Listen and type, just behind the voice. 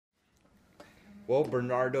Well,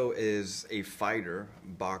 Bernardo is a fighter,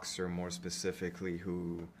 boxer more specifically,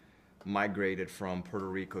 who migrated from Puerto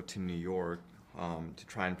Rico to New York to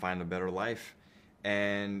try and find a better life.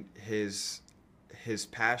 And his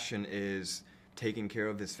passion is taking care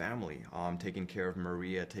of his family, taking care of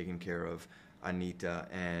Maria, taking care of Anita,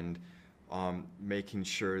 and making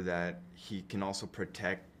sure that he can also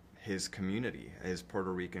protect his community, his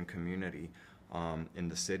Puerto Rican community in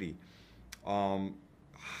the city.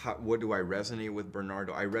 What do I resonate with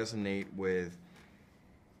Bernardo? I resonate with,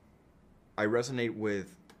 I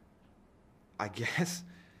guess,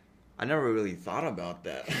 I never really thought about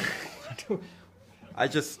that.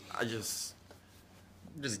 Just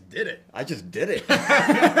did it. I just did it.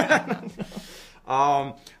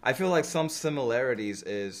 I feel like some similarities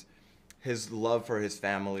is his love for his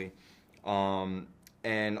family,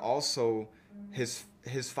 and also his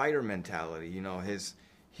fighter mentality.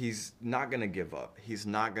 He's not gonna give up. He's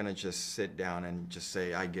not gonna just sit down and just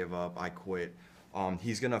say I give up, I quit.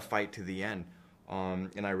 He's gonna fight to the end,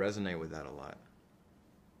 and I resonate with that a lot.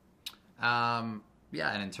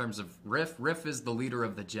 Yeah, and in terms of Riff is the leader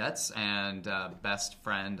of the Jets and best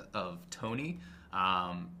friend of Tony.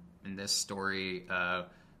 In this story,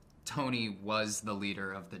 Tony was the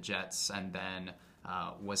leader of the Jets and then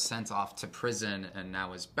was sent off to prison and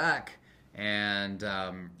now is back. And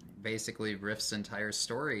basically, Riff's entire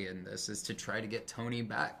story in this is to try to get Tony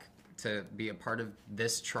back to be a part of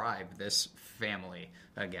this tribe, this family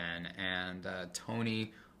again. And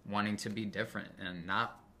Tony wanting to be different and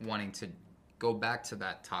not wanting to go back to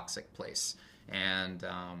that toxic place and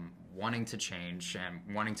wanting to change and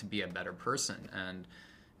wanting to be a better person. And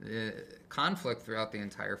the conflict throughout the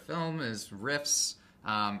entire film is Riff's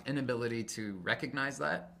inability to recognize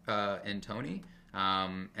that in Tony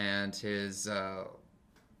and his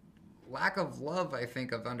lack of love, I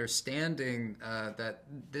think, of understanding that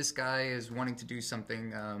this guy is wanting to do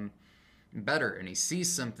something better and he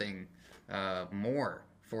sees something more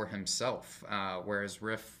for himself, whereas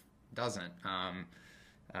Riff doesn't.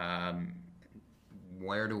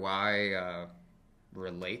 Where do I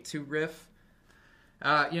relate to Riff?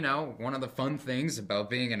 One of the fun things about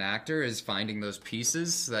being an actor is finding those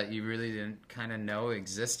pieces that you really didn't kind of know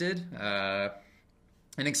existed,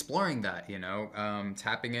 and exploring that,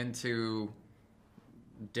 tapping into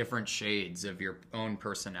different shades of your own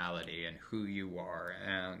personality and who you are.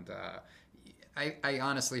 And I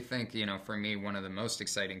honestly think, for me, one of the most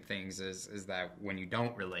exciting things is that when you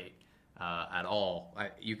don't relate at all,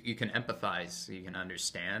 you can empathize, you can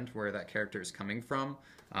understand where that character is coming from.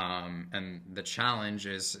 And the challenge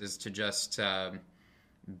is to just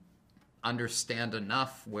understand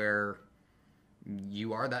enough where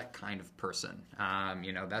you are that kind of person.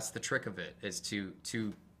 That's the trick of it, is to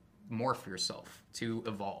morph yourself, to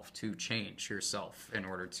evolve, to change yourself in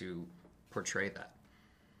order to portray that.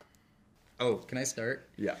 Oh, can I start?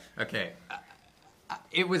 Yeah. Okay.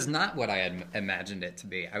 It was not what I had imagined it to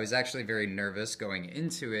be. I was actually very nervous going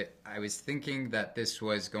into it. I was thinking that this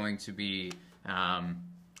was going to be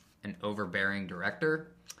an overbearing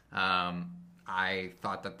director. I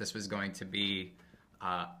thought that this was going to be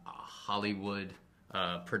a Hollywood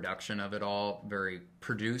production of it all, very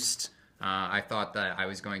produced. I thought that I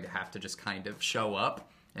was going to have to just kind of show up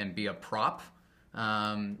and be a prop.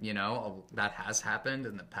 That has happened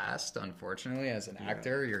in the past, unfortunately. As an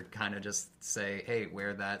actor, you're kind of just say, hey,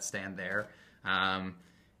 wear that, stand there.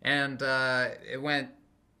 It went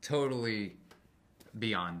totally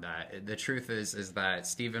beyond that. The truth is that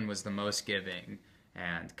Steven was the most giving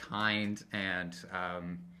and kind and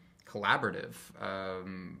collaborative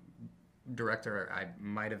director I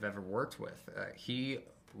might have ever worked with. He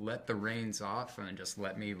let the reins off and just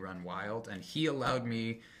let me run wild, and he allowed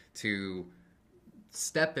me to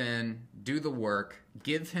step in, do the work,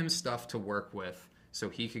 give him stuff to work with so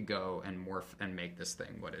he could go and morph and make this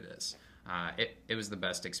thing what it is. It was the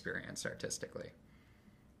best experience artistically.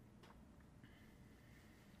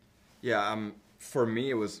 Yeah, for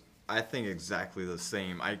me, it was, I think, exactly the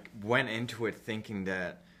same. I went into it thinking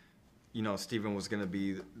that, Steven was going to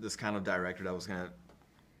be this kind of director that was going to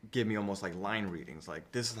give me almost like line readings.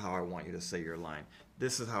 Like, this is how I want you to say your line.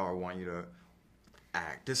 This is how I want you to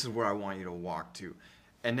act. This is where I want you to walk to.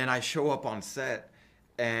 And then I show up on set,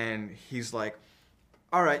 and he's like,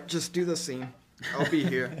 all right, just do the scene. I'll be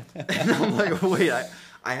here. And I'm like, wait,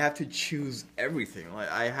 I have to choose everything.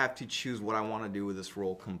 Like, I have to choose what I want to do with this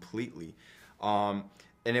role completely. And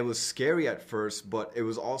it was scary at first, but it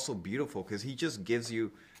was also beautiful because he just gives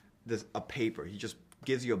you a paper. He just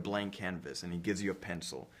gives you a blank canvas, and he gives you a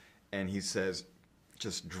pencil. And he says,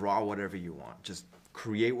 just draw whatever you want. Just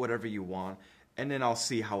create whatever you want. And then I'll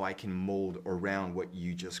see how I can mold around what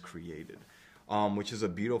you just created. which is a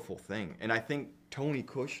beautiful thing. And I think Tony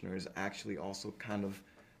Kushner is actually also kind of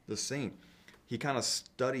the same. He kind of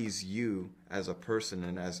studies you as a person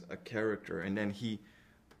and as a character, and then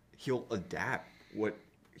he'll adapt what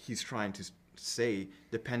he's trying to say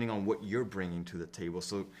depending on what you're bringing to the table.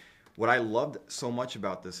 So what I loved so much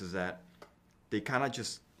about this is that they kind of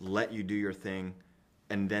just let you do your thing,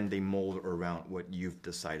 and then they mold around what you've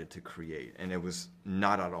decided to create. And it was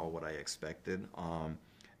not at all what I expected.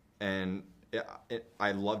 And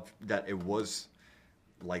I loved that it was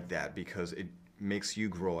like that, because it makes you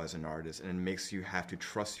grow as an artist, and it makes you have to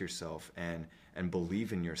trust yourself and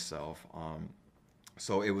believe in yourself.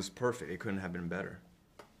 So it was perfect. It couldn't have been better.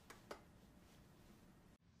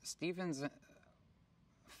 Steven's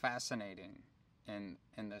fascinating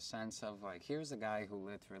in the sense of, like, here's a guy who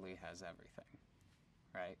literally has everything,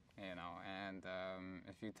 right? You know, and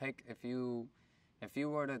if you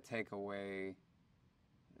were to take away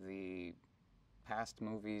the past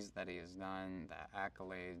movies that he has done, the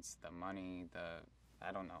accolades, the money,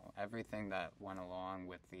 I don't know, everything that went along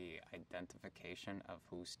with the identification of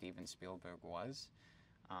who Steven Spielberg was,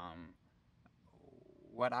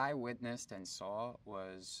 what I witnessed and saw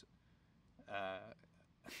was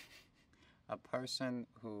a person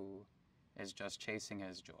who is just chasing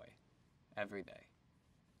his joy every day.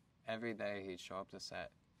 Every day he'd show up to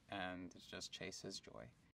set and just chase his joy.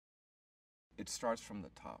 It starts from the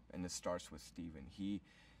top, and it starts with Steven. He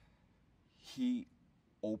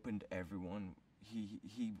opened everyone.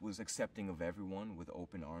 He was accepting of everyone with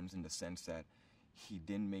open arms, in the sense that he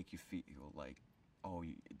didn't make you feel like, oh,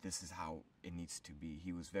 this is how it needs to be.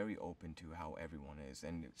 He was very open to how everyone is.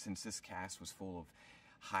 And since this cast was full of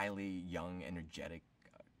highly young, energetic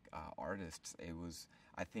artists,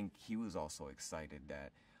 I think he was also excited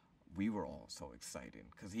that we were all so excited,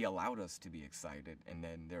 because he allowed us to be excited, and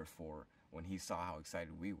then therefore when he saw how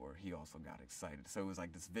excited we were, he also got excited. So it was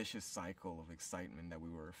like this vicious cycle of excitement that we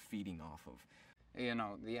were feeding off of. You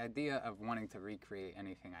know, the idea of wanting to recreate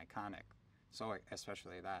anything iconic, so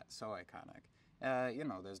especially that, so iconic, you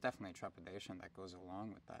know, there's definitely trepidation that goes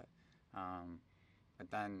along with that. But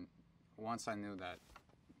then once I knew that,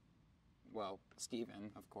 well,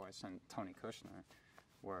 Steven, of course, and Tony Kushner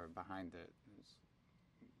were behind it,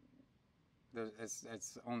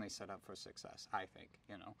 it's only set up for success, I think,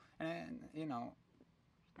 you know. And you know,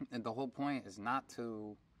 and the whole point is not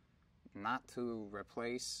to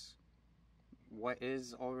replace what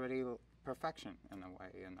is already perfection in a way,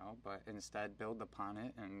 you know, but instead build upon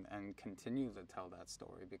it and continue to tell that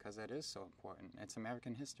story, because it is so important. It's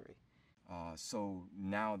American history. So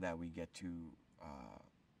now that we get to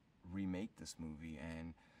remake this movie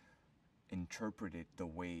and interpret it the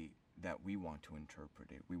way that we want to interpret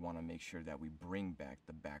it, we want to make sure that we bring back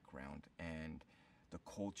the background and the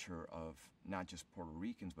culture of not just Puerto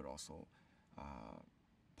Ricans, but also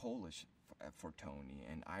Polish for Tony,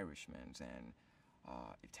 and Irishmen, and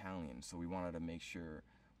Italians. So we wanted to make sure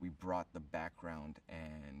we brought the background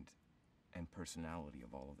and personality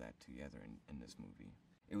of all of that together in this movie.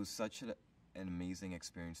 It was such an amazing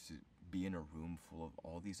experience to be in a room full of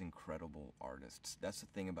all these incredible artists. That's the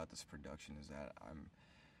thing about this production, is that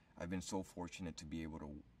I've been so fortunate to be able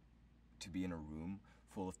to be in a room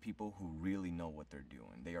full of people who really know what they're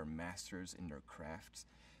doing. They are masters in their crafts,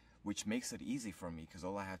 which makes it easy for me, because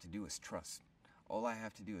all I have to do is trust. All I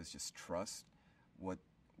have to do is just trust what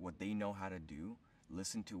they know how to do,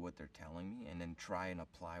 listen to what they're telling me, and then try and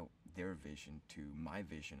apply their vision to my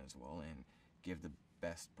vision as well, and give the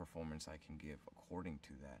best performance I can give according to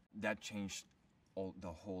that. That changed the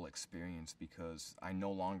whole experience, because I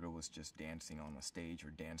no longer was just dancing on a stage or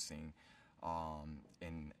dancing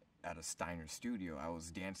at a Steiner studio. I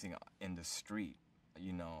was dancing in the street,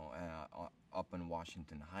 you know, up in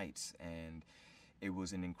Washington Heights, and it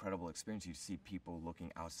was an incredible experience. You'd see people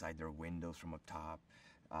looking outside their windows from up top,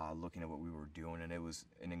 looking at what we were doing, and it was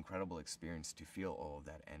an incredible experience to feel all of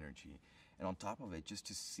that energy. And on top of it, just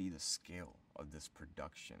to see the scale of this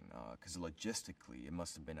production, because logistically, it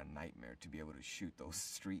must have been a nightmare to be able to shoot those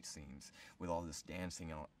street scenes with all this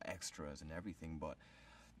dancing and extras and everything. But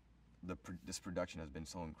this production has been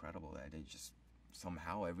so incredible that it just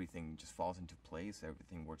somehow everything just falls into place.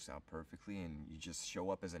 Everything works out perfectly, and you just show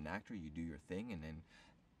up as an actor, you do your thing, and then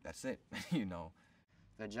that's it. You know,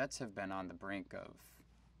 The Jets have been on the brink of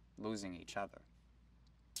losing each other,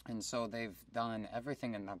 and so they've done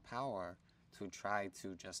everything in their power to try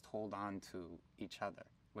to just hold on to each other,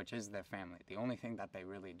 which is their family, the only thing that they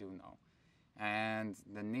really do know. And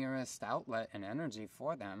the nearest outlet and energy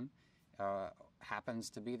for them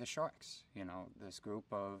happens to be the Sharks, you know, this group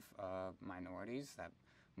of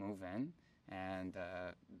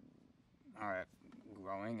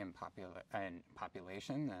growing in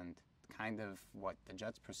population and kind of what the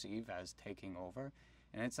Jets perceive as taking over,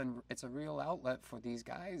 and it's a real outlet for these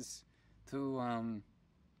guys to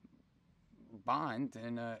bond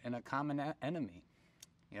in a common enemy,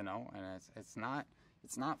 you know, and it's not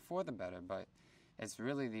for the better, but it's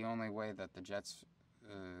really the only way that the Jets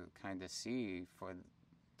kind of see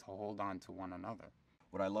to hold on to one another.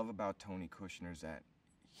 What I love about Tony Kushner is that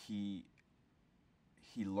he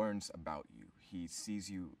learns about you. He sees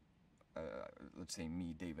you, let's say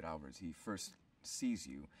me, David Alvarez, he first sees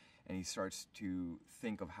you and he starts to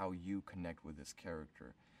think of how you connect with this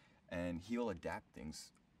character. And he'll adapt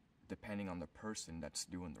things depending on the person that's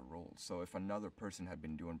doing the role. So if another person had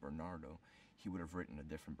been doing Bernardo, he would have written a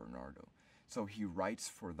different Bernardo. So he writes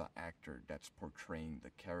for the actor that's portraying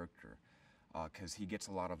the character, because he gets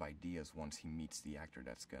a lot of ideas once he meets the actor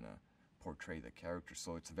that's gonna portray the character.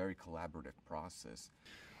 So it's a very collaborative process.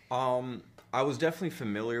 I was definitely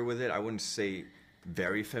familiar with it. I wouldn't say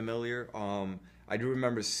very familiar. I do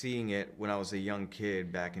remember seeing it when I was a young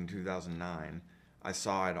kid back in 2009. I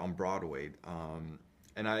saw it on Broadway,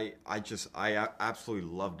 and I absolutely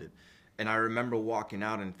loved it. And I remember walking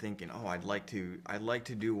out and thinking, oh, I'd like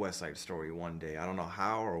to do West Side Story one day. I don't know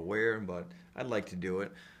how or where, but I'd like to do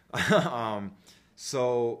it.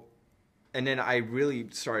 And then I really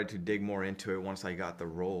started to dig more into it once I got the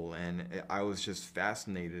role, and I was just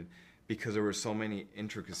fascinated because there were so many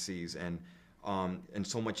intricacies and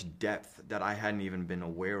so much depth that I hadn't even been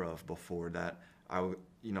aware of before that I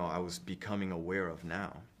was becoming aware of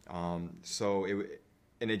now.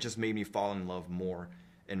 It just made me fall in love more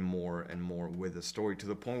and more and more with the story, to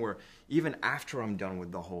the point where even after I'm done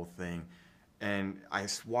with the whole thing and I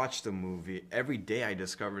watch the movie, every day I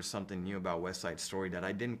discover something new about West Side Story that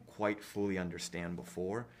I didn't quite fully understand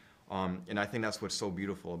before. And I think that's what's so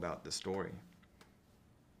beautiful about the story.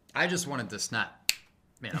 I just wanted to snap,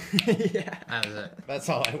 you know. Yeah. That was it. That's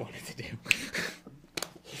all I wanted to do.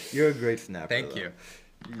 You're a great snapper. Thank you.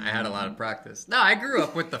 I had a lot of practice. No, I grew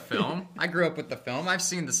up with the film. I've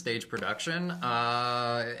seen the stage production.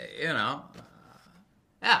 Yeah,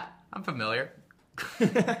 I'm familiar.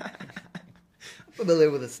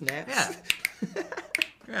 Familiar with the snaps?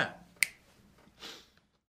 Yeah.